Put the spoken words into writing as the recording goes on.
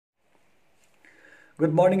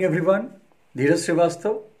Good morning, everyone. Dheeraj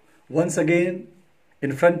Srivastav, once again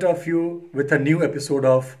in front of you with a new episode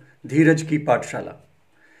of Dheeraj Ki Pathshala.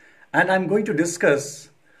 And I'm going to discuss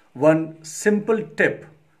one simple tip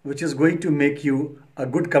which is going to make you a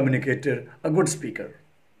good communicator, a good speaker.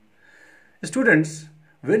 Students,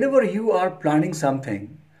 whenever you are planning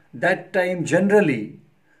something, that time generally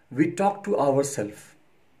we talk to ourselves.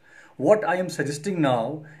 What I am suggesting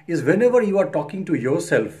now is whenever you are talking to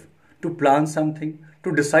yourself to plan something,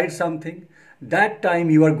 to decide something, that time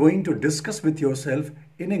you are going to discuss with yourself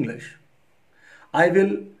in English. I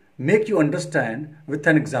will make you understand with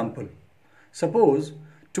an example. Suppose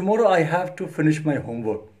tomorrow I have to finish my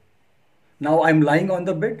homework. Now I'm lying on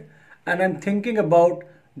the bed and I'm thinking about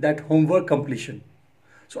that homework completion.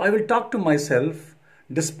 So I will talk to myself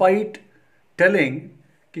despite telling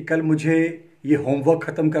कि कल मुझे ये homework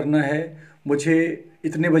ख़त्म करना है, मुझे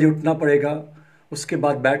इतने बजे उठना पड़ेगा, उसके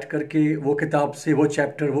बाद बैठ करके वो किताब से वो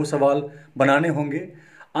चैप्टर वो सवाल बनाने होंगे.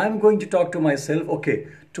 I am going to talk to myself, okay,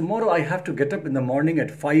 tomorrow I have to get up in the morning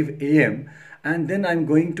at 5 a.m. and then I'm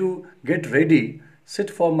going to get ready, sit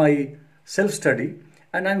for my self-study,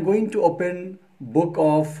 and I'm going to open book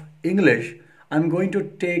of English. I'm going to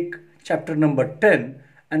take chapter number 10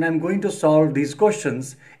 and I'm going to solve these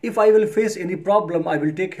questions. If I will face any problem, I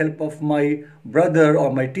will take help of my brother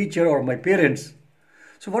or my teacher or my parents.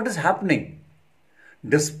 So what is happening?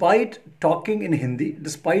 Despite talking in Hindi,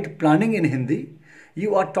 despite planning in Hindi,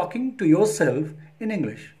 you are talking to yourself in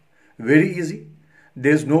English. Very easy.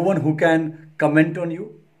 There's no one who can comment on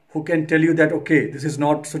you, who can tell you that, okay, this is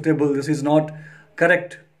not suitable, this is not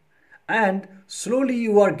correct. And slowly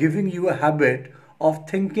you are giving you a habit of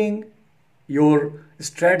thinking your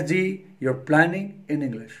strategy, your planning in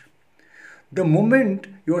English. The moment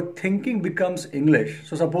your thinking becomes English,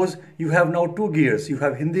 so suppose you have now two gears, you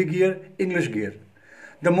have Hindi gear, English gear.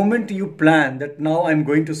 The moment you plan that now I'm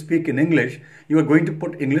going to speak in English, you are going to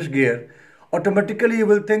put English gear, automatically you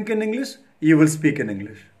will think in English, you will speak in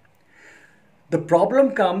English. The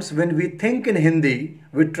problem comes when we think in Hindi,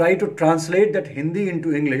 we try to translate that Hindi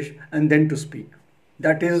into English and then to speak.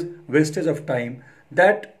 That is wastage of time.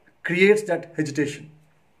 That creates that hesitation.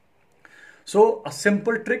 So a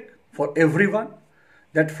simple trick for everyone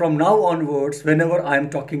that from now onwards, whenever I am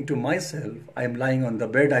talking to myself, I am lying on the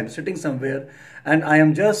bed, I am sitting somewhere and I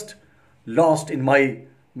am just lost in my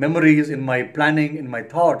memories, in my planning, in my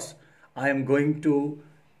thoughts, I am going to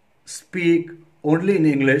speak only in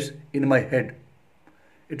English in my head.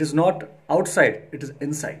 It is not outside, it is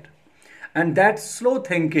inside. And that slow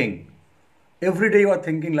thinking, every day you are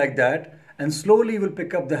thinking like that, and slowly you will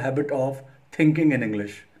pick up the habit of thinking in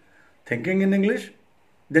English. Thinking in English,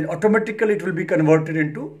 then automatically it will be converted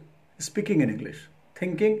into speaking in English.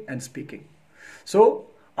 Thinking and speaking. So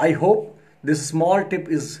I hope this small tip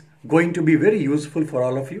is going to be very useful for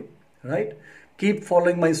all of you, right? Keep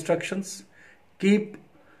following my instructions. Keep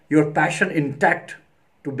your passion intact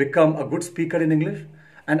to become a good speaker in English.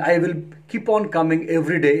 And I will keep on coming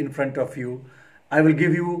every day in front of you. I will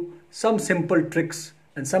give you some simple tricks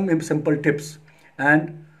and some simple tips.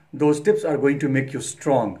 And those tips are going to make you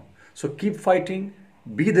strong. So keep fighting.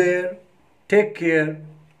 Be there. Take care.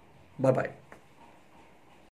 Bye-bye.